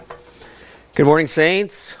Good morning,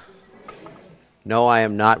 Saints. No, I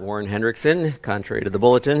am not Warren Hendrickson, contrary to the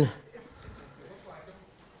bulletin.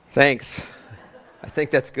 Thanks. I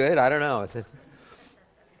think that's good. I don't know. Is it?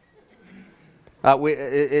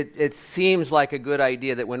 It seems like a good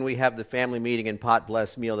idea that when we have the family meeting and pot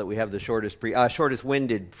bless meal that we have the shortest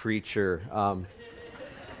winded preacher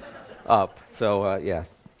up. So, yeah.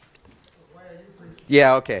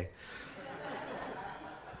 Yeah, okay.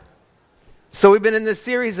 So we've been in this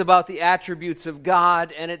series about the attributes of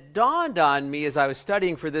God, and it dawned on me as I was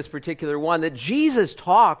studying for this particular one that Jesus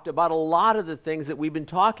talked about a lot of the things that we've been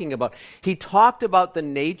talking about. He talked about the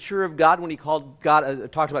nature of God when he talked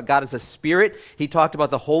about God as a spirit. He talked about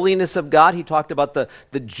the holiness of God. He talked about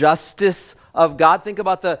the justice of God. Think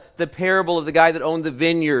about the parable of the guy that owned the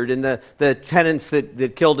vineyard and the tenants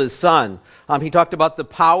that killed his son. He talked about the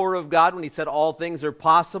power of God when he said all things are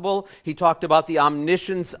possible. He talked about the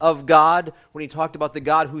omniscience of God when he talked about the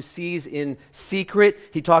God who sees in secret.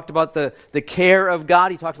 He talked about the care of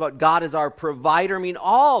God. He talked about God as our provider. I mean,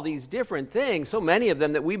 all these different things, so many of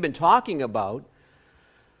them that we've been talking about.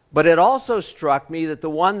 But it also struck me that the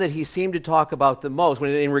one that he seemed to talk about the most,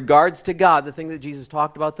 when in regards to God, the thing that Jesus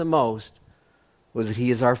talked about the most, was that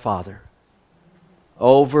he is our Father.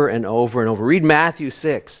 Over and over and over. Read Matthew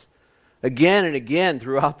 6. Again and again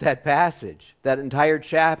throughout that passage, that entire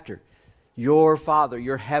chapter. Your Father,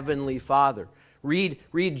 your heavenly Father. Read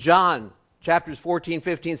John chapters 14,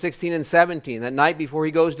 15, 16, and 17. That night before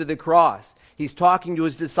he goes to the cross. He's talking to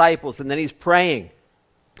his disciples and then he's praying.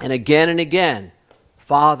 And again,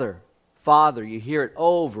 Father, Father. You hear it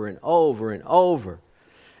over and over and over.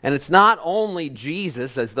 And it's not only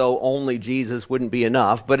Jesus, as though only Jesus wouldn't be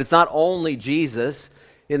enough, but it's not only Jesus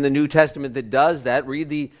in the New Testament that does that. Read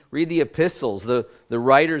the epistles. The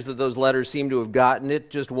writers of those letters seem to have gotten it.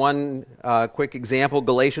 Just one quick example,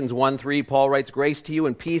 Galatians 1:3, Paul writes, "Grace to you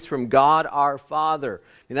and peace from God our Father."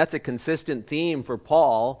 I mean, that's a consistent theme for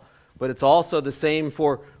Paul, but it's also the same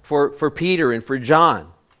for Peter and for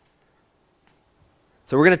John.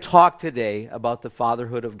 So we're going to talk today about the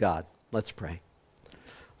fatherhood of God. Let's pray.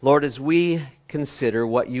 Lord, as we consider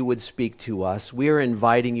what you would speak to us, we are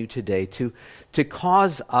inviting you today to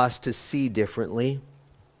cause us to see differently,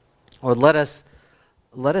 or let us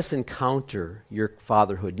encounter your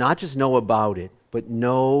fatherhood, not just know about it, but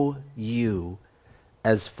know you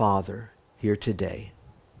as Father here today.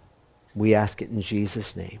 We ask it in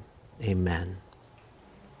Jesus' name. Amen.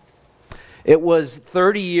 It was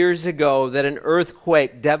 30 years ago that an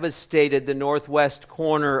earthquake devastated the northwest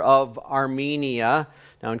corner of Armenia.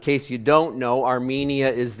 Now, in case you don't know, Armenia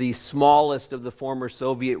is the smallest of the former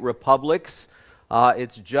Soviet republics.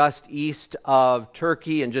 It's just east of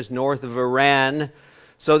Turkey and just north of Iran.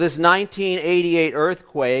 So this 1988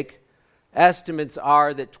 earthquake, estimates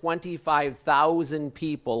are that 25,000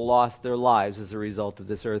 people lost their lives as a result of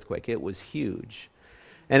this earthquake. It was huge.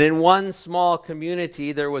 And in one small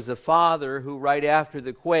community, there was a father who, right after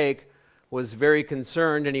the quake, was very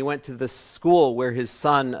concerned, and he went to the school where his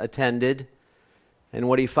son attended. And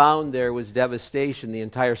what he found there was devastation. The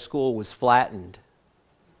entire school was flattened.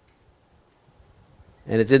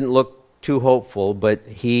 And it didn't look too hopeful, but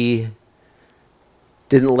he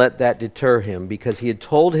didn't let that deter him, because he had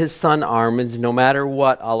told his son Armand, no matter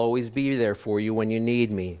what, I'll always be there for you when you need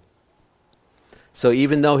me. So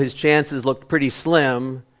even though his chances looked pretty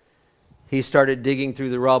slim, he started digging through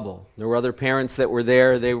the rubble. There were other parents that were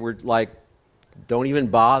there. They were like, don't even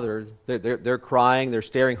bother. They're crying. They're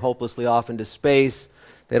staring hopelessly off into space.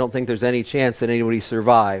 They don't think there's any chance that anybody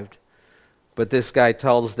survived. But this guy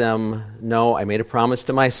tells them, no, I made a promise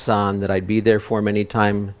to my son that I'd be there for him any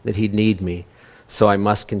time that he'd need me. So I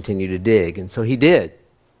must continue to dig. And so he did.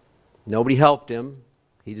 Nobody helped him.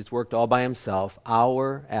 He just worked all by himself,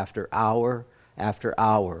 hour after hour after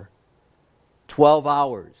hour. 12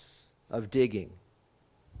 hours of digging.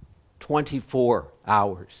 24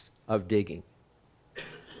 hours of digging.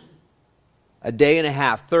 A day and a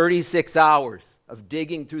half, 36 hours of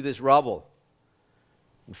digging through this rubble.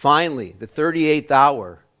 And finally, the 38th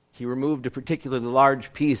hour, he removed a particularly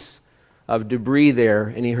large piece of debris there,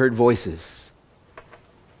 and he heard voices.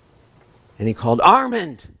 And he called,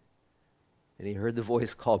 Armand! And he heard the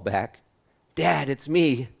voice call back, Dad, it's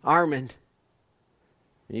me, Armand.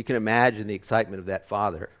 And you can imagine the excitement of that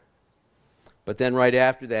father. But then right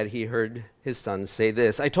after that, he heard his son say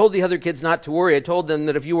this, I told the other kids not to worry. I told them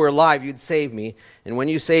that if you were alive, you'd save me. And when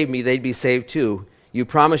you saved me, they'd be saved too. You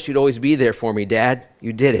promised you'd always be there for me, Dad.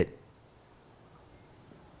 You did it.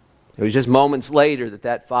 It was just moments later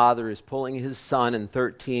that father is pulling his son and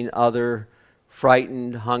 13 other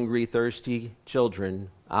frightened, hungry, thirsty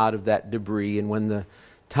children out of that debris. And when the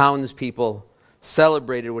townspeople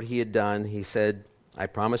celebrated what he had done, he said, I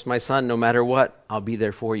promised my son, no matter what, I'll be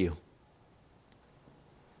there for you.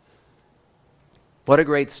 What a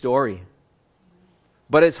great story.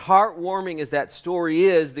 But as heartwarming as that story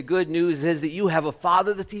is, the good news is that you have a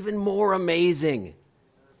Father that's even more amazing.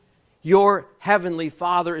 Your heavenly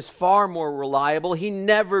Father is far more reliable. He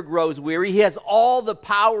never grows weary. He has all the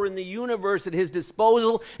power in the universe at his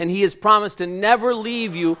disposal, and he has promised to never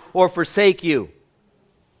leave you or forsake you.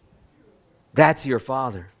 That's your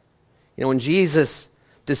Father. You know, when Jesus'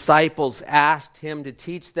 disciples asked him to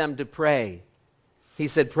teach them to pray, he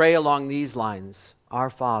said, pray along these lines, Our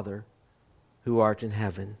Father, who art in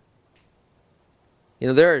heaven. You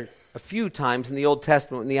know, there are a few times in the Old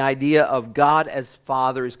Testament when the idea of God as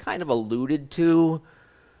Father is kind of alluded to,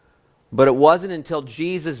 but it wasn't until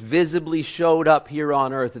Jesus visibly showed up here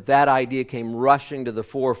on earth that that idea came rushing to the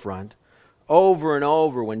forefront. Over and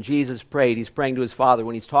over when Jesus prayed, he's praying to his Father.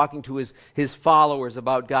 When he's talking to his followers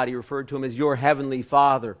about God, he referred to him as your heavenly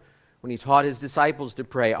Father. When he taught his disciples to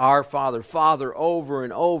pray, Our Father, Father, over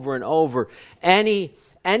and over and over.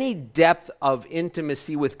 Any depth of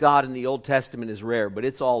intimacy with God in the Old Testament is rare, but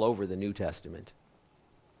it's all over the New Testament.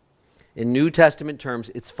 In New Testament terms,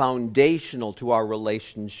 it's foundational to our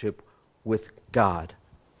relationship with God.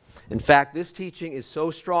 In fact, this teaching is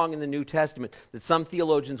so strong in the New Testament that some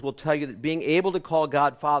theologians will tell you that being able to call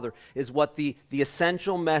God Father is what the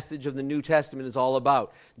essential message of the New Testament is all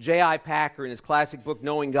about. J.I. Packer, in his classic book,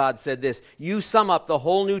 Knowing God, said this, you sum up the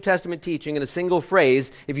whole New Testament teaching in a single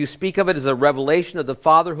phrase if you speak of it as a revelation of the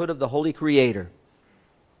fatherhood of the Holy Creator.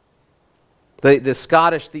 The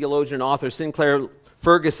Scottish theologian and author Sinclair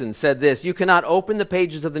Ferguson said this, you cannot open the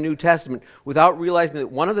pages of the New Testament without realizing that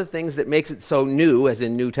one of the things that makes it so new, as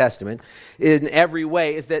in New Testament, in every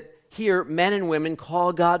way, is that here men and women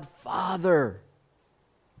call God Father.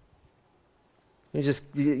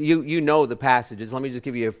 You know the passages. Let me just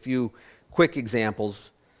give you a few quick examples.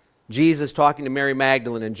 Jesus talking to Mary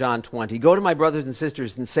Magdalene in John 20. Go to my brothers and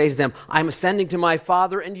sisters and say to them, I'm ascending to my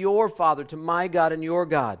Father and your Father, to my God and your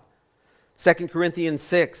God. 2 Corinthians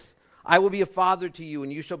 6. I will be a father to you,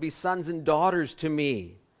 and you shall be sons and daughters to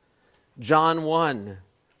me. John 1,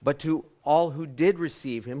 but to all who did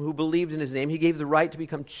receive him, who believed in his name, he gave the right to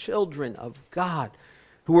become children of God,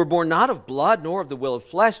 who were born not of blood, nor of the will of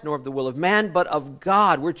flesh, nor of the will of man, but of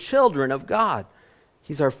God. We're children of God.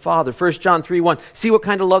 He's our Father. 1 John 3:1, see what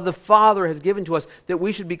kind of love the Father has given to us, that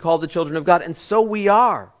we should be called the children of God, and so we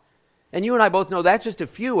are. And you and I both know that's just a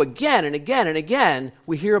few. Again and again and again,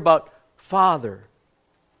 we hear about Father.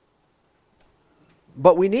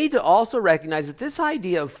 But we need to also recognize that this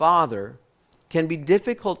idea of Father can be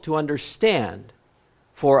difficult to understand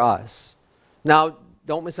for us. Now,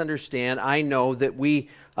 don't misunderstand. I know that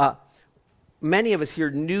many of us here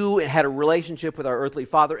knew and had a relationship with our earthly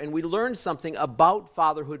father, and we learned something about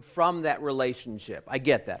fatherhood from that relationship. I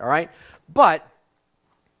get that, all right? But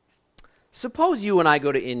suppose you and I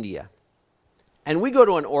go to India, and we go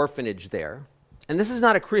to an orphanage there. And this is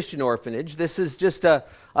not a Christian orphanage. This is just a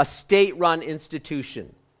state-run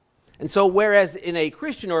institution. And so whereas in a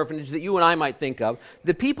Christian orphanage that you and I might think of,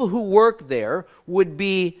 the people who work there would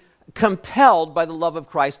be compelled by the love of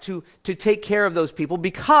Christ to take care of those people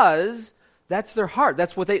because that's their heart.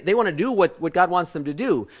 That's what they want to do, what God wants them to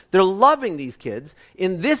do. They're loving these kids.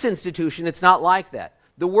 In this institution, it's not like that.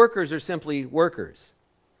 The workers are simply workers.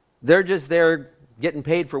 They're just there getting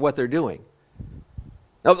paid for what they're doing.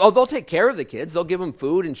 Now, they'll take care of the kids. They'll give them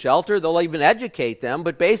food and shelter. They'll even educate them.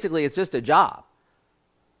 But basically, it's just a job.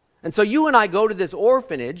 And so you and I go to this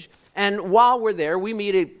orphanage, and while we're there, we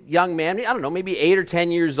meet a young man, I don't know, maybe 8 or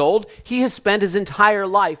 10 years old. He has spent his entire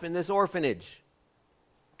life in this orphanage.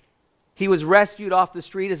 He was rescued off the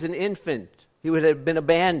street as an infant. He would have been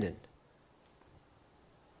abandoned.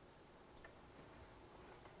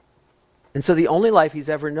 And so the only life he's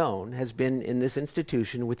ever known has been in this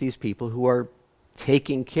institution with these people who are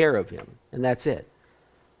taking care of him, and that's it.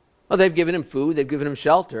 Well, they've given him food, they've given him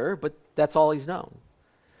shelter, but that's all he's known.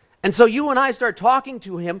 And so you and I start talking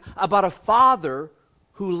to him about a father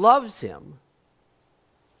who loves him.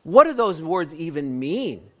 What do those words even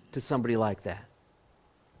mean to somebody like that?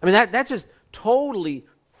 I mean, that's just totally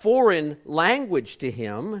foreign language to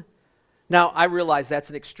him. Now, I realize that's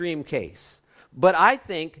an extreme case, but I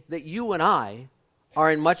think that you and I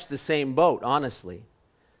are in much the same boat, honestly.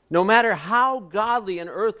 No matter how godly an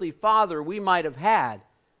earthly father we might have had,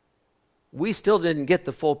 we still didn't get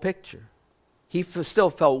the full picture. He still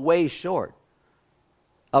fell way short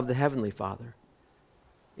of the Heavenly Father.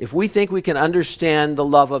 If we think we can understand the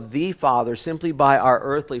love of the Father simply by our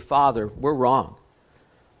earthly father, we're wrong.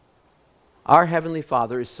 Our Heavenly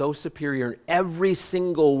Father is so superior in every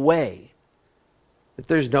single way that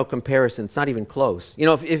there's no comparison. It's not even close. You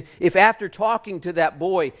know, if after talking to that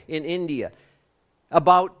boy in India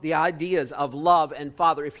about the ideas of love and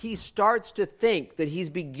Father, if he starts to think that he's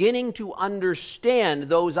beginning to understand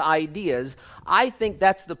those ideas, I think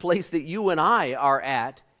that's the place that you and I are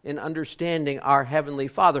at in understanding our Heavenly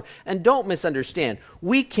Father. And don't misunderstand.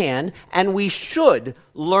 We can and we should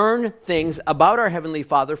learn things about our Heavenly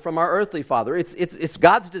Father from our earthly Father. It's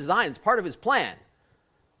God's design. It's part of His plan.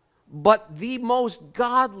 But the most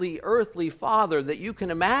godly earthly Father that you can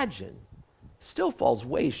imagine still falls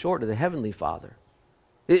way short of the Heavenly Father.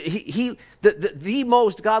 The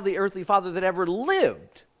most godly earthly Father that ever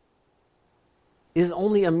lived is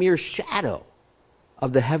only a mere shadow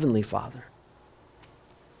of the Heavenly Father.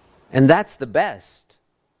 And that's the best.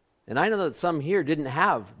 And I know that some here didn't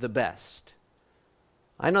have the best.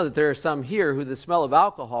 I know that there are some here who the smell of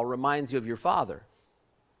alcohol reminds you of your father.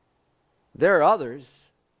 There are others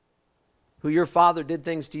who your father did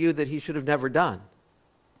things to you that he should have never done.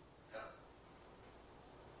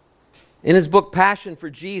 In his book, Passion for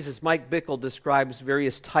Jesus, Mike Bickle describes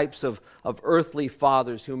various types of earthly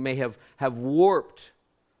fathers who may have warped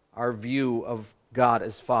our view of God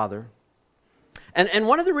as Father. And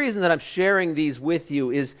one of the reasons that I'm sharing these with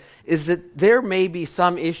you is that there may be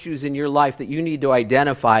some issues in your life that you need to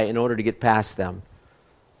identify in order to get past them.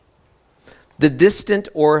 The distant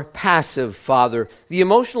or passive father. The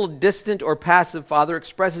emotional distant or passive father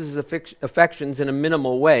expresses his affections in a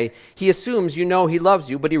minimal way. He assumes you know he loves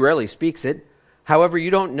you, but he rarely speaks it. However,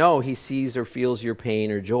 you don't know he sees or feels your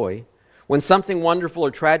pain or joy. When something wonderful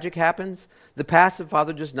or tragic happens, the passive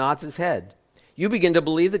father just nods his head. You begin to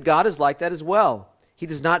believe that God is like that as well. He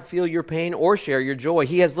does not feel your pain or share your joy.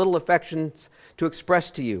 He has little affections to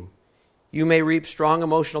express to you. You may reap strong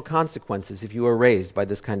emotional consequences if you are raised by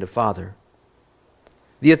this kind of father.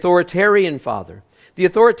 The authoritarian father. The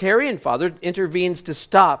authoritarian father intervenes to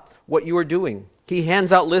stop what you are doing. He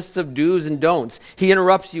hands out lists of do's and don'ts. He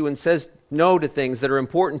interrupts you and says no to things that are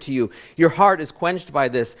important to you. Your heart is quenched by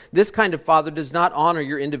this. This kind of father does not honor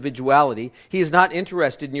your individuality. He is not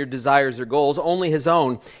interested in your desires or goals, only his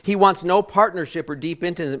own. He wants no partnership or deep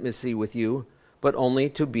intimacy with you, but only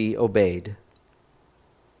to be obeyed.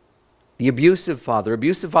 The abusive father.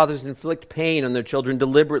 Abusive fathers inflict pain on their children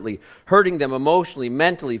deliberately, hurting them emotionally,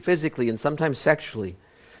 mentally, physically, and sometimes sexually.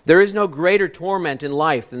 There is no greater torment in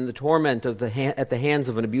life than the torment at the hands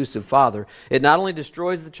of an abusive father. It not only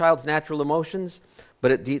destroys the child's natural emotions,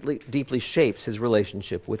 but it deeply shapes his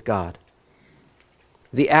relationship with God.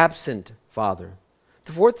 The absent father.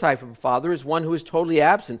 The fourth type of father is one who is totally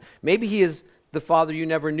absent. Maybe he is the father you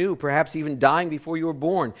never knew, perhaps even dying before you were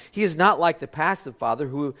born. He is not like the passive father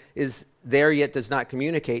who is there yet does not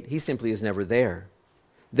communicate. He simply is never there.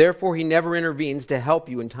 Therefore, he never intervenes to help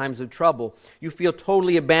you in times of trouble. You feel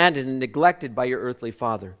totally abandoned and neglected by your earthly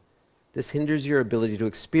father. This hinders your ability to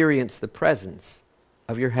experience the presence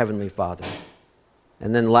of your heavenly Father.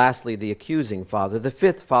 And then lastly, the accusing father. The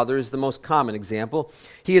fifth father is the most common example.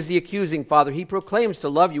 He is the accusing father. He proclaims to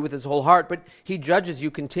love you with his whole heart, but he judges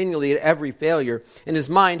you continually at every failure. In his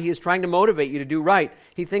mind, he is trying to motivate you to do right.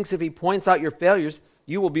 He thinks if he points out your failures,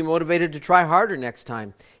 you will be motivated to try harder next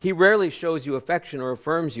time. He rarely shows you affection or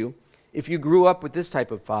affirms you. If you grew up with this type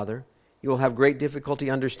of father, you will have great difficulty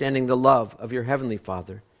understanding the love of your heavenly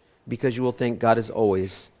Father because you will think God is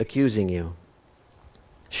always accusing you.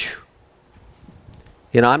 Whew.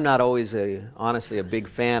 You know, I'm not always, honestly, a big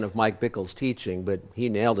fan of Mike Bickle's teaching, but he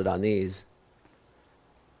nailed it on these.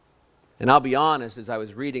 And I'll be honest, as I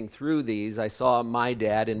was reading through these, I saw my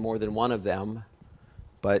dad in more than one of them,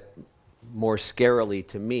 but more scarily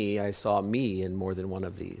to me, I saw me in more than one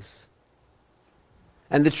of these.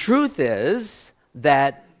 And the truth is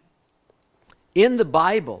that in the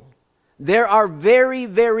Bible, there are very,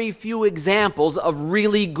 very few examples of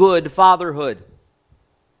really good fatherhood.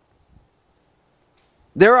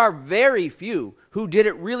 There are very few who did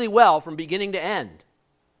it really well from beginning to end.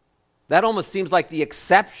 That almost seems like the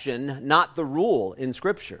exception, not the rule in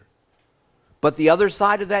Scripture. But the other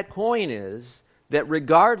side of that coin is that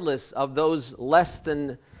regardless of those less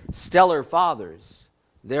than stellar fathers,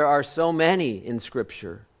 there are so many in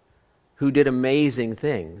Scripture who did amazing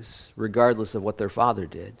things regardless of what their father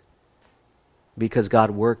did, because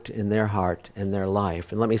God worked in their heart and their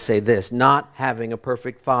life. And let me say this, not having a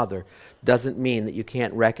perfect father doesn't mean that you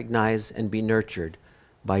can't recognize and be nurtured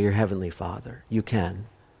by your heavenly Father. You can,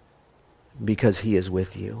 because he is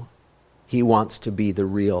with you. He wants to be the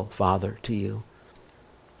real father to you.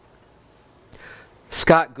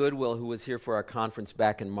 Scott Goodwill, who was here for our conference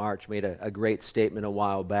back in March, made a great statement a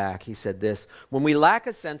while back. He said this: when we lack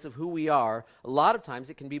a sense of who we are, a lot of times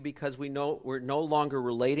it can be because we're no longer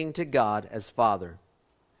relating to God as Father.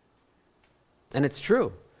 And it's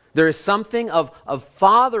true. There is something of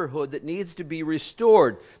fatherhood that needs to be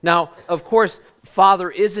restored. Now, of course,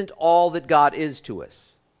 father isn't all that God is to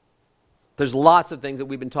us. There's lots of things that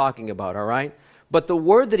we've been talking about, all right? But the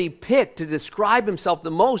word that he picked to describe himself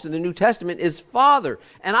the most in the New Testament is Father.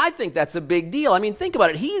 And I think that's a big deal. I mean, think about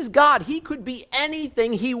it. He's God. He could be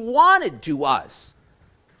anything he wanted to us.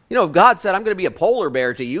 You know, if God said, I'm going to be a polar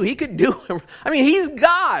bear to you, he could do it. I mean, he's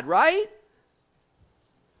God, right?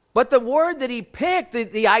 But the word that he picked,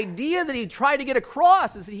 the idea that he tried to get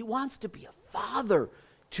across is that he wants to be a father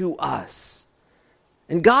to us.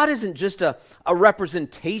 And God isn't just a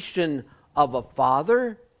representation of a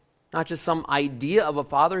father, not just some idea of a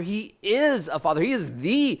father. He is a father. He is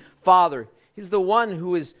the Father. He's the one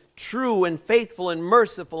who is true and faithful and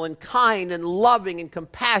merciful and kind and loving and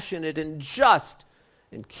compassionate and just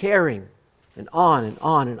and caring and on and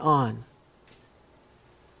on and on.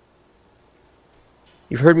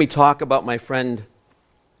 You've heard me talk about my friend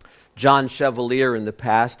John Chevalier in the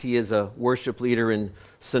past. He is a worship leader in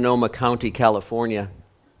Sonoma County, California.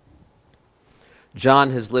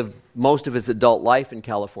 John has lived most of his adult life in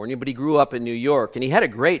California, but he grew up in New York, and he had a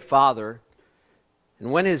great father.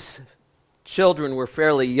 And when his children were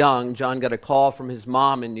fairly young, John got a call from his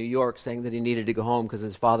mom in New York saying that he needed to go home because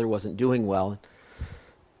his father wasn't doing well.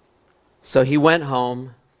 So he went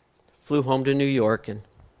home, flew home to New York, and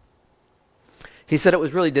he said it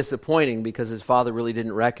was really disappointing because his father really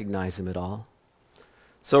didn't recognize him at all.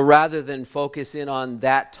 So rather than focus in on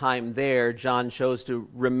that time there, John chose to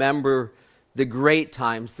remember the great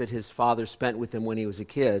times that his father spent with him when he was a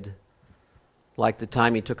kid, like the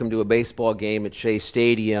time he took him to a baseball game at Shea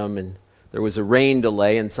Stadium, and there was a rain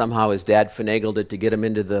delay, and somehow his dad finagled it to get him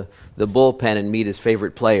into the bullpen and meet his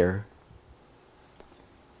favorite player.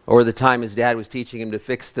 Or the time his dad was teaching him to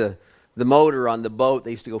fix the motor on the boat.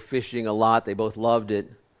 They used to go fishing a lot. They both loved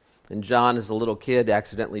it. And John, as a little kid,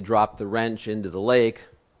 accidentally dropped the wrench into the lake.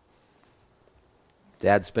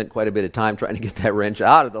 Dad spent quite a bit of time trying to get that wrench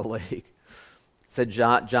out of the lake.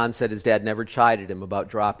 John said his dad never chided him about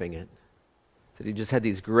dropping it. Said he just had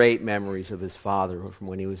these great memories of his father from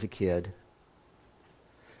when he was a kid.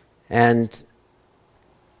 And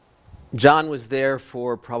John was there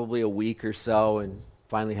for probably a week or so and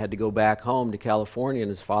finally had to go back home to California, and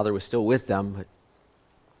his father was still with them. But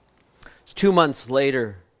it's 2 months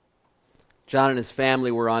later, John and his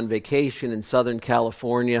family were on vacation in Southern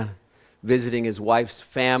California, visiting his wife's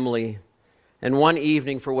family. And one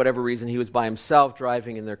evening, for whatever reason, he was by himself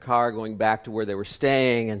driving in their car going back to where they were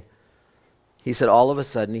staying. And he said all of a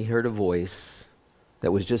sudden he heard a voice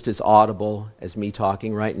that was just as audible as me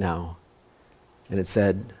talking right now. And it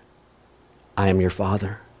said, I am your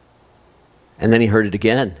father. And then he heard it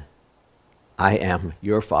again. I am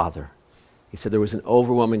your father. He said there was an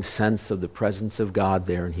overwhelming sense of the presence of God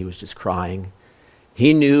there, and he was just crying.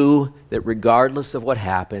 He knew that regardless of what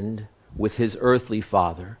happened with his earthly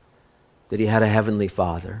father, that he had a heavenly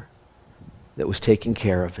Father that was taking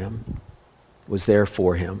care of him, was there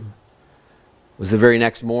for him. It was the very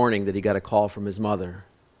next morning that he got a call from his mother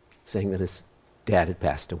saying that his dad had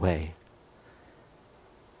passed away.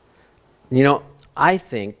 You know, I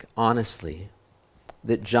think, honestly,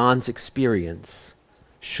 that John's experience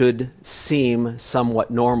should seem somewhat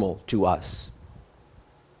normal to us.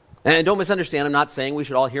 And don't misunderstand, I'm not saying we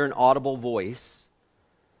should all hear an audible voice,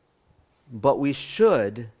 but we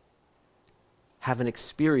should have an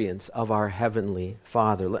experience of our Heavenly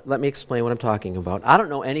Father. Let me explain what I'm talking about. I don't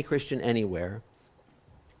know any Christian anywhere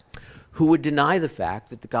who would deny the fact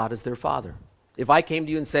that God is their Father. If I came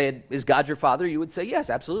to you and said, is God your Father? You would say, yes,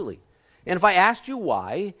 absolutely. And if I asked you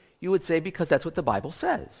why, you would say, because that's what the Bible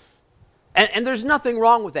says. And there's nothing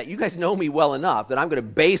wrong with that. You guys know me well enough that I'm going to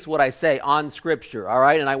base what I say on Scripture, all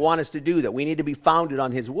right? And I want us to do that. We need to be founded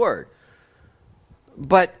on His Word.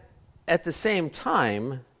 But at the same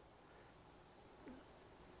time,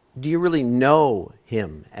 do you really know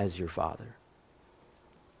Him as your Father?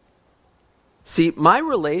 See, my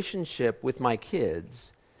relationship with my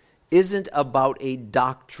kids isn't about a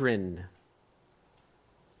doctrine.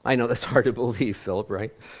 I know that's hard to believe, Philip,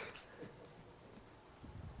 right?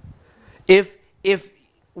 If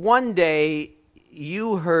one day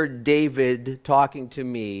you heard David talking to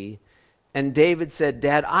me, and David said,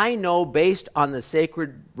 Dad, I know based on the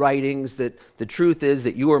sacred writings that the truth is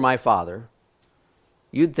that you are my father,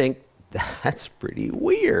 you'd think, that's pretty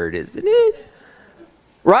weird, isn't it?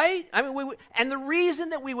 Right? I mean, and the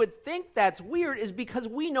reason that we would think that's weird is because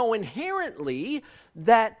we know inherently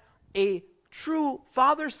that a true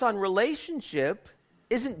father-son relationship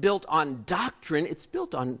isn't built on doctrine, it's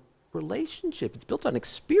built on relationship. It's built on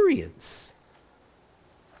experience.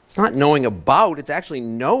 It's not knowing about, it's actually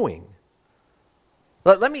knowing.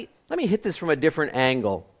 Let me hit this from a different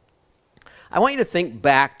angle. I want you to think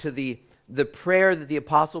back to the prayer that the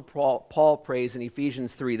Apostle Paul prays in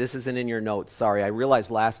Ephesians 3. This isn't in your notes, sorry. I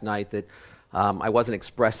realized last night that I wasn't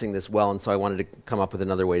expressing this well, and so I wanted to come up with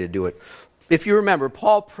another way to do it. If you remember,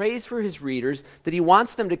 Paul prays for his readers that he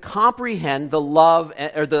wants them to comprehend the love,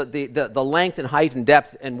 or the length and height and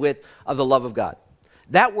depth and width of the love of God.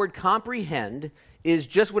 That word comprehend is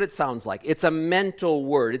just what it sounds like. It's a mental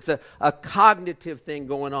word. It's a cognitive thing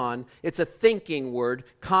going on. It's a thinking word,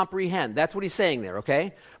 comprehend. That's what he's saying there,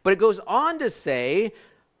 okay? But it goes on to say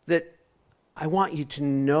that I want you to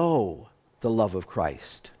know the love of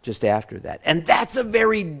Christ just after that. And that's a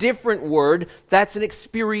very different word. That's an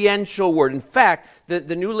experiential word. In fact,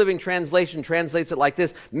 the New Living Translation translates it like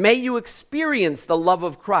this: may you experience the love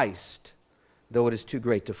of Christ, though it is too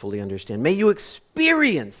great to fully understand. May you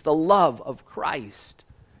experience the love of Christ.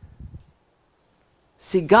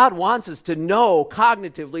 See, God wants us to know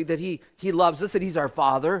cognitively that He loves us, that He's our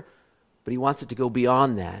Father, but He wants it to go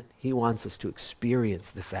beyond that. He wants us to experience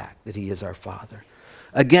the fact that He is our Father.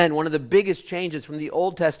 Again, one of the biggest changes from the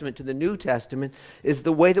Old Testament to the New Testament is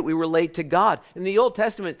the way that we relate to God. In the Old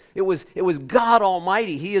Testament, it was God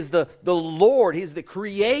Almighty. He is the Lord. He's the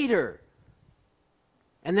Creator.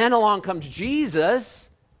 And then along comes Jesus,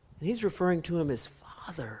 and He's referring to Him as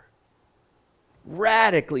Father.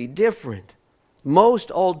 Radically different.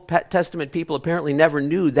 Most Old Testament people apparently never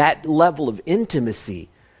knew that level of intimacy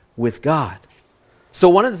with God. So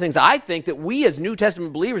one of the things I think that we as New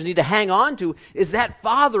Testament believers need to hang on to is that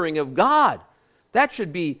fathering of God. That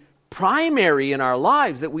should be primary in our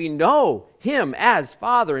lives, that we know Him as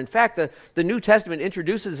Father. In fact, the New Testament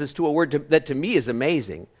introduces us to a word that to me is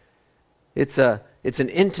amazing. It's an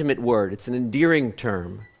intimate word. It's an endearing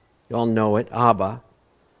term. You all know it, Abba.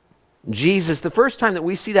 Jesus, the first time that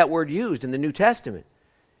we see that word used in the New Testament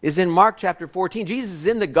is in Mark chapter 14. Jesus is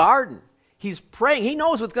in the garden. He's praying. He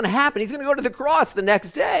knows what's going to happen. He's going to go to the cross the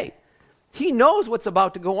next day. He knows what's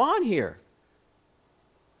about to go on here.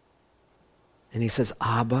 And he says,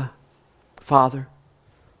 Abba, Father,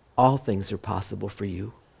 all things are possible for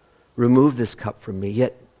you. Remove this cup from me,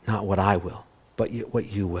 yet not what I will, but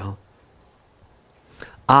what you will.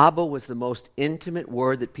 Abba was the most intimate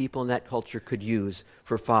word that people in that culture could use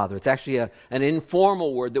for father. It's actually an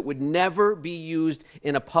informal word that would never be used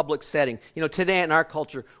in a public setting. You know, today in our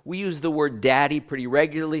culture, we use the word daddy pretty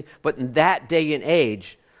regularly, but in that day and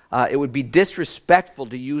age, it would be disrespectful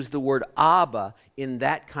to use the word Abba in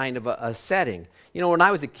that kind of a setting. You know, when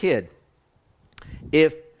I was a kid,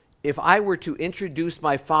 if I were to introduce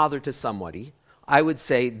my father to somebody, I would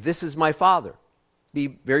say, this is my father. Be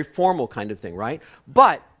very formal kind of thing, right?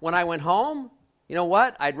 But when I went home, you know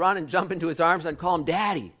what? I'd run and jump into his arms and call him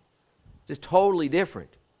daddy. Just totally different.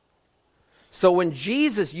 So when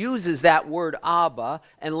Jesus uses that word Abba,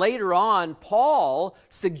 and later on Paul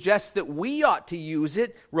suggests that we ought to use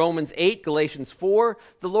it, Romans 8, Galatians 4,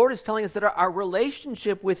 the Lord is telling us that our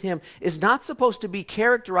relationship with Him is not supposed to be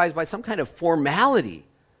characterized by some kind of formality,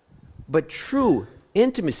 but true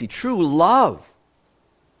intimacy, true love.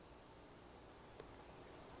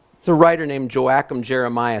 There's a writer named Joachim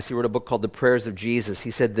Jeremias. He wrote a book called The Prayers of Jesus.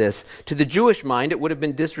 He said this: to the Jewish mind, it would have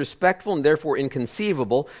been disrespectful and therefore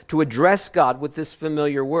inconceivable to address God with this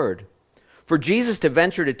familiar word. For Jesus to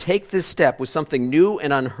venture to take this step was something new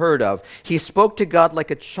and unheard of. He spoke to God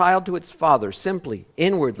like a child to its father, simply,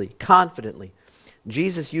 inwardly, confidently.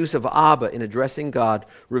 Jesus' use of Abba in addressing God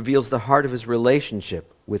reveals the heart of His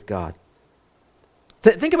relationship with God.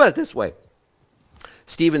 Think about it this way.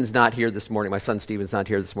 Stephen's not here this morning. My son Stephen's not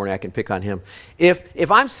here this morning. I can pick on him.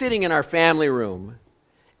 If I'm sitting in our family room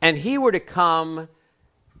and he were to come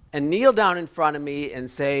and kneel down in front of me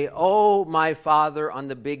and say, "Oh, my Father on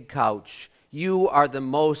the big couch, you are the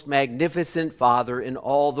most magnificent Father in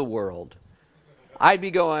all the world," I'd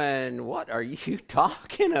be going, "What are you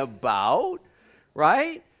talking about?"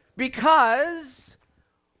 Right? Because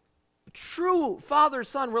true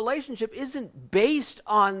father-son relationship isn't based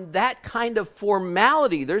on that kind of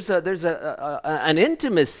formality. There's an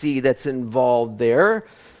intimacy that's involved there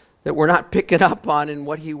that we're not picking up on in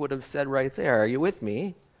what he would have said right there. Are you with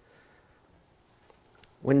me?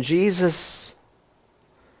 When Jesus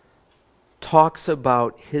talks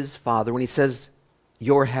about His Father, when He says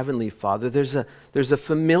your heavenly Father, there's a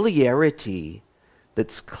familiarity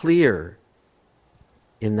that's clear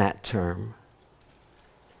in that term.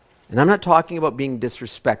 And I'm not talking about being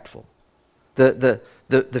disrespectful. The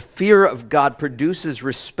fear of God produces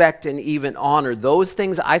respect and even honor. Those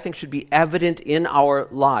things I think should be evident in our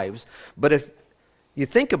lives. But if you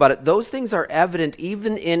think about it, those things are evident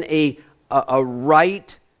even in a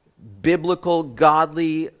right, biblical,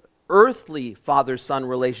 godly, earthly father-son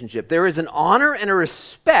relationship. There is an honor and a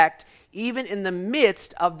respect even in the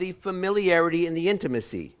midst of the familiarity and the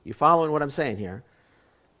intimacy. You following what I'm saying here?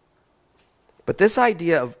 But this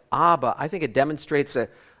idea of Abba, I think it demonstrates a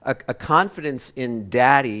confidence in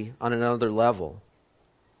daddy on another level.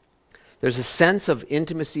 There's a sense of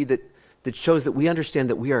intimacy that shows that we understand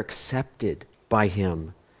that we are accepted by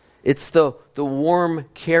him. It's the warm,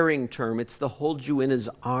 caring term. It's the hold you in his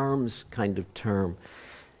arms kind of term.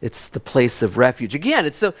 It's the place of refuge. Again,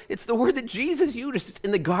 it's the word that Jesus used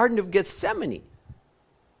in the Garden of Gethsemane.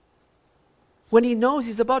 When he knows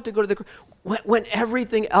he's about to go to the cross, when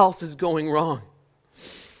everything else is going wrong.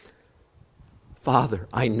 Father,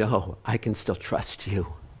 I know I can still trust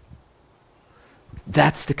you.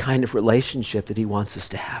 That's the kind of relationship that he wants us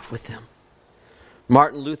to have with him.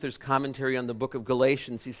 Martin Luther's commentary on the book of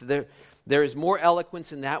Galatians, he said, there is more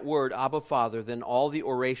eloquence in that word, Abba Father, than all the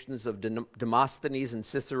orations of Demosthenes and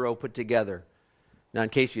Cicero put together. Now, in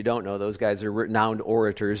case you don't know, those guys are renowned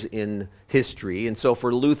orators in history. And so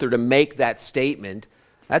for Luther to make that statement,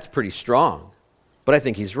 that's pretty strong. But I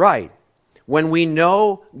think he's right. When we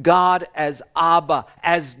know God as Abba,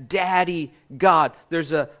 as Daddy God,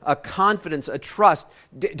 there's a confidence, a trust,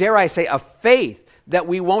 dare I say, a faith that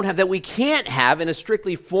we won't have, that we can't have in a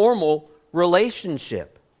strictly formal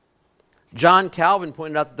relationship. John Calvin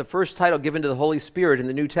pointed out that the first title given to the Holy Spirit in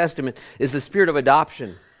the New Testament is the Spirit of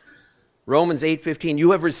adoption. Romans 8:15,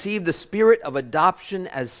 you have received the spirit of adoption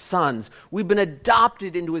as sons. We've been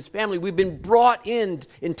adopted into his family. We've been brought in,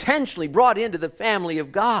 intentionally brought into the family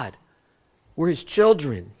of God. We're his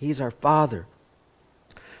children. He's our Father.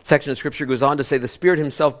 Section of Scripture goes on to say the Spirit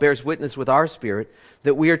himself bears witness with our spirit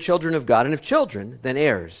that we are children of God, and if children, then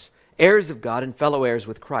heirs, heirs of God and fellow heirs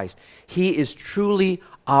with Christ. He is truly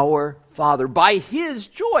our Father by his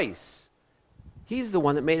choice. He's the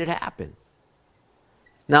one that made it happen.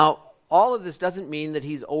 Now, all of this doesn't mean that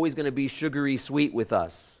he's always going to be sugary sweet with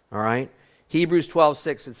us, all right? Hebrews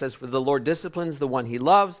 12:6, it says, for the Lord disciplines the one he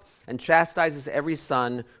loves and chastises every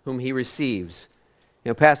son whom he receives. You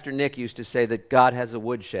know, Pastor Nick used to say that God has a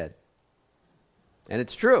woodshed. And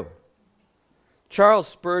it's true. Charles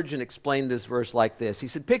Spurgeon explained this verse like this. He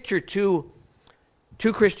said, picture two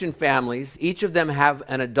Christian families. Each of them have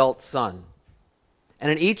an adult son.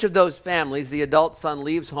 And in each of those families, the adult son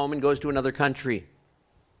leaves home and goes to another country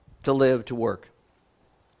to live, to work.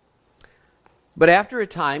 But after a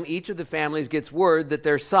time, each of the families gets word that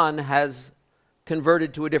their son has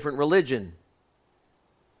converted to a different religion.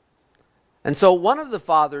 And so one of the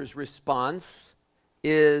father's response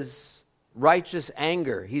is righteous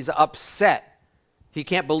anger. He's upset. He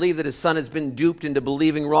can't believe that his son has been duped into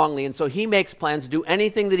believing wrongly, and so he makes plans to do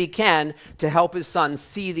anything that he can to help his son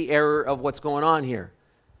see the error of what's going on here.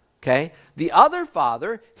 Okay? The other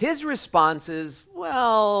father, his response is,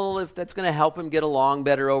 well, if that's going to help him get along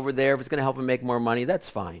better over there, if it's going to help him make more money, that's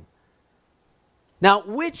fine. Now,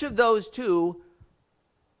 which of those two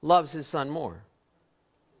loves his son more?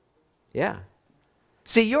 Yeah.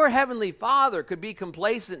 See, your heavenly Father could be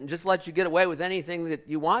complacent and just let you get away with anything that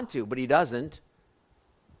you want to, but he doesn't.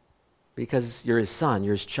 Because you're his son,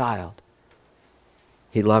 you're his child.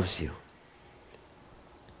 He loves you.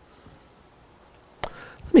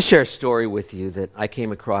 Let me share a story with you that I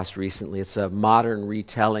came across recently. It's a modern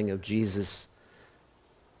retelling of Jesus'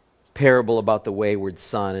 parable about the wayward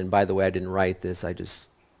son. And by the way, I didn't write this. I just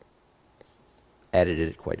edited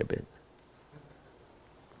it quite a bit.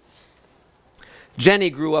 Jenny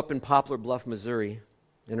grew up in Poplar Bluff, Missouri.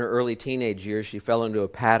 In her early teenage years, she fell into a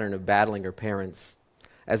pattern of battling her parents.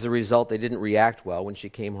 As a result, they didn't react well when she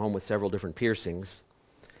came home with several different piercings.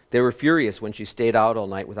 They were furious when she stayed out all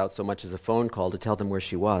night without so much as a phone call to tell them where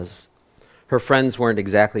she was. Her friends weren't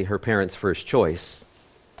exactly her parents' first choice.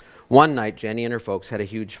 One night, Jenny and her folks had a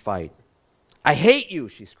huge fight. I hate you,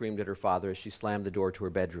 she screamed at her father as she slammed the door to her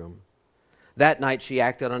bedroom. That night, she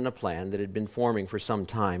acted on a plan that had been forming for some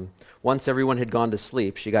time. Once everyone had gone to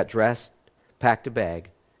sleep, she got dressed, packed a bag,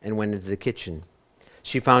 and went into the kitchen.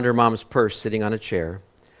 She found her mom's purse sitting on a chair.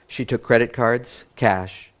 She took credit cards,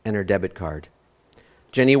 cash, and her debit card.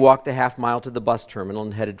 Jenny walked the half mile to the bus terminal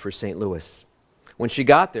and headed for St. Louis. When she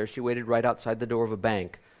got there, she waited right outside the door of a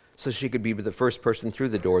bank so she could be the first person through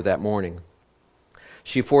the door that morning.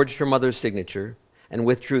 She forged her mother's signature and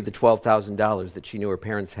withdrew the $12,000 that she knew her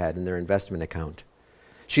parents had in their investment account.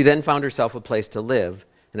 She then found herself a place to live,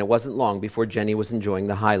 and it wasn't long before Jenny was enjoying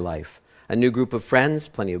the high life. A new group of friends,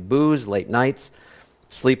 plenty of booze, late nights,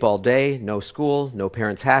 sleep all day, no school, no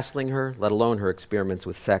parents hassling her, let alone her experiments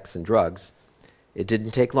with sex and drugs. It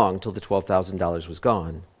didn't take long till the $12,000 was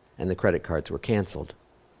gone and the credit cards were canceled.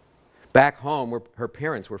 Back home, her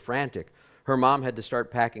parents were frantic. Her mom had to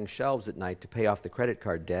start packing shelves at night to pay off the credit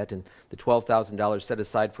card debt, and the $12,000 set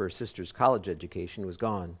aside for her sister's college education was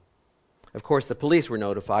gone. Of course, the police were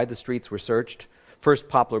notified. The streets were searched. First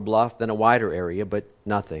Poplar Bluff, then a wider area, but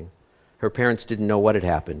nothing. Her parents didn't know what had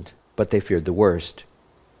happened, but they feared the worst.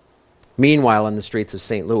 Meanwhile, on the streets of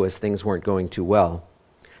St. Louis, things weren't going too well.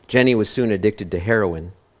 Jenny was soon addicted to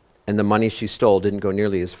heroin, and the money she stole didn't go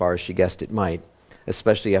nearly as far as she guessed it might,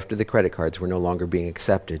 especially after the credit cards were no longer being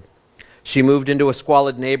accepted. She moved into a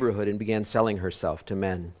squalid neighborhood and began selling herself to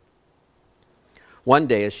men. One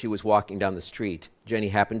day, as she was walking down the street, Jenny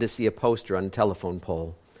happened to see a poster on a telephone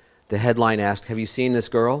pole. The headline asked, "Have you seen this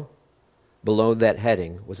girl?" Below that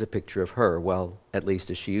heading was a picture of her, well, at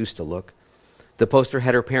least as she used to look. The poster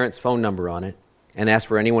had her parents' phone number on it and asked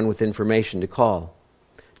for anyone with information to call.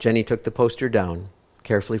 Jenny took the poster down,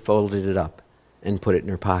 carefully folded it up, and put it in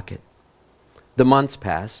her pocket. The months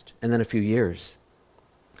passed, and then a few years.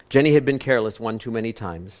 Jenny had been careless one too many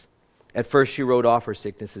times. At first, she wrote off her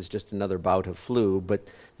sickness as just another bout of flu, but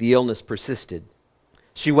the illness persisted.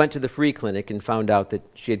 She went to the free clinic and found out that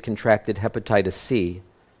she had contracted hepatitis C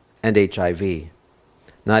and HIV.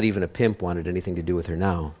 Not even a pimp wanted anything to do with her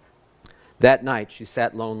now. That night, she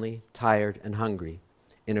sat lonely, tired, and hungry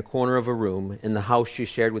in a corner of a room in the house she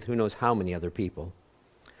shared with who knows how many other people.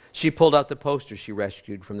 She pulled out the poster she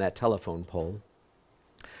rescued from that telephone pole.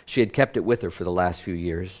 She had kept it with her for the last few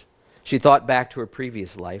years. She thought back to her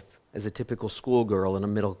previous life as a typical schoolgirl in a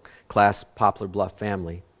middle-class Poplar Bluff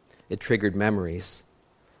family. It triggered memories,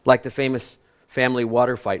 like the famous family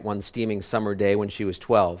water fight one steaming summer day when she was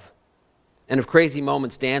 12, and of crazy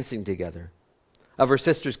moments dancing together, of her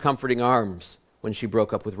sister's comforting arms when she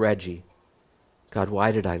broke up with Reggie. "God,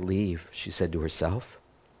 why did I leave?" she said to herself.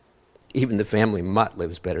 "Even the family mutt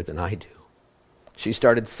lives better than I do." She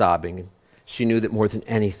started sobbing, and she knew that more than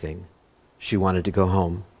anything, she wanted to go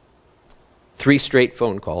home. 3 straight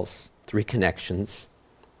phone calls, 3 connections,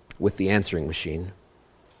 with the answering machine.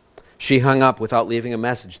 She hung up without leaving a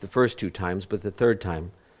message the first 2 times, but the third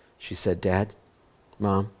time, she said, "Dad,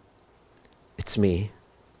 Mom, it's me.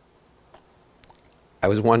 I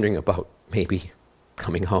was wondering about maybe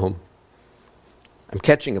coming home. I'm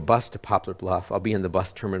catching a bus to Poplar Bluff. I'll be in the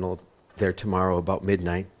bus terminal there tomorrow about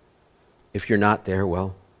midnight. If you're not there,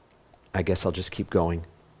 well, I guess I'll just keep going."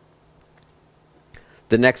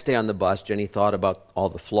 The next day on the bus, Jenny thought about all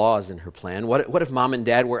the flaws in her plan. What if Mom and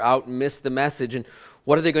Dad were out and missed the message? And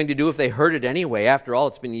what are they going to do if they heard it anyway? After all,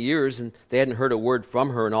 it's been years, and they hadn't heard a word from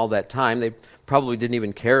her in all that time. They probably didn't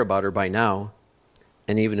even care about her by now.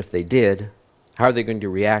 And even if they did, how are they going to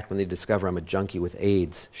react when they discover I'm a junkie with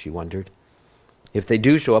AIDS, she wondered. If they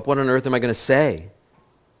do show up, what on earth am I going to say?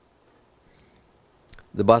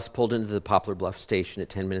 The bus pulled into the Poplar Bluff station at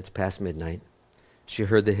 10 minutes past midnight. She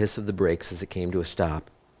heard the hiss of the brakes as it came to a stop.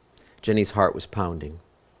 Jenny's heart was pounding.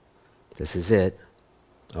 This is it.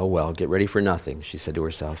 Oh well, get ready for nothing, she said to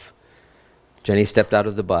herself. Jenny stepped out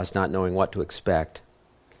of the bus, not knowing what to expect.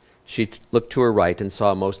 She looked to her right and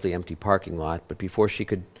saw a mostly empty parking lot, but before she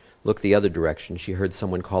could look the other direction, she heard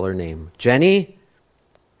someone call her name. "Jenny!"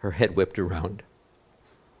 Her head whipped around.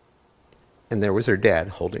 And there was her dad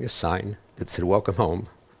holding a sign that said, "Welcome home."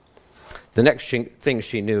 The next thing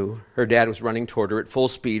she knew, her dad was running toward her at full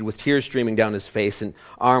speed with tears streaming down his face and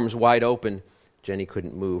arms wide open. Jenny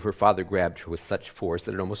couldn't move. Her father grabbed her with such force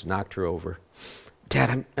that it almost knocked her over.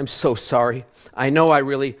 "Dad, I'm so sorry. I know I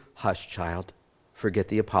really..." "Hush, child. Forget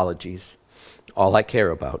the apologies. All I care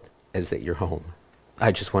about is that you're home.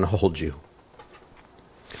 I just want to hold you.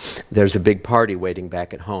 There's a big party waiting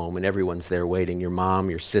back at home, and everyone's there waiting. Your mom,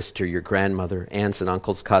 your sister, your grandmother, aunts and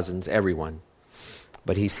uncles, cousins, everyone."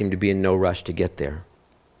 But he seemed to be in no rush to get there.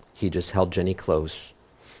 He just held Jenny close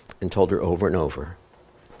and told her over and over,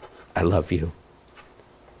 "I love you.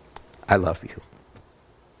 I love you."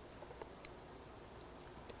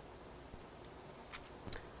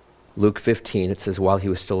 Luke 15, it says, while he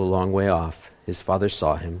was still a long way off, his father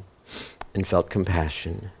saw him and felt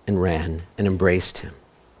compassion and ran and embraced him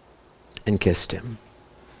and kissed him.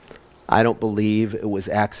 I don't believe it was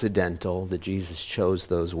accidental that Jesus chose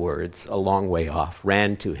those words, a long way off,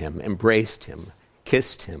 ran to him, embraced him,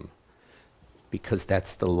 kissed him, because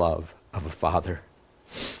that's the love of a father.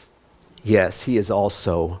 Yes, he is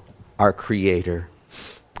also our creator.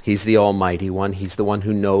 He's the Almighty One. He's the one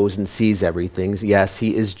who knows and sees everything. Yes,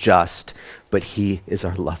 he is just, but he is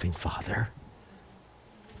our loving Father.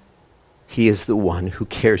 He is the one who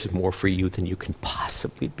cares more for you than you can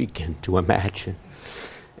possibly begin to imagine.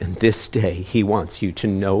 And this day, he wants you to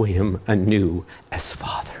know him anew as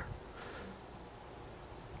Father,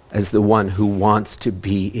 as the one who wants to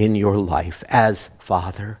be in your life as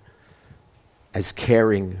Father. as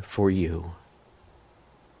caring for you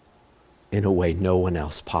in a way no one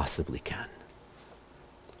else possibly can.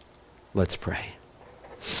 Let's pray.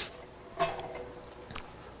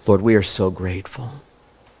 Lord, we are so grateful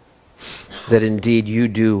that indeed you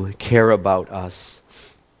do care about us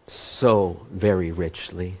so very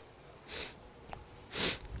richly,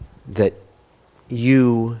 that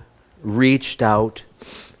you reached out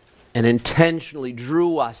and intentionally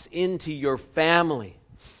drew us into your family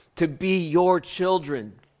to be your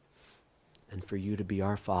children and for you to be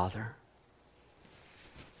our Father.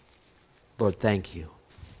 Lord, thank you.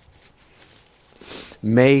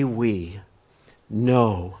 May we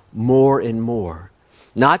know more and more,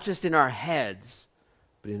 not just in our heads,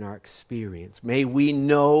 but in our experience. May we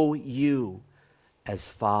know you as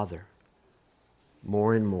Father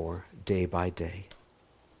more and more day by day.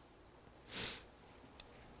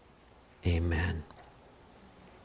 Amen.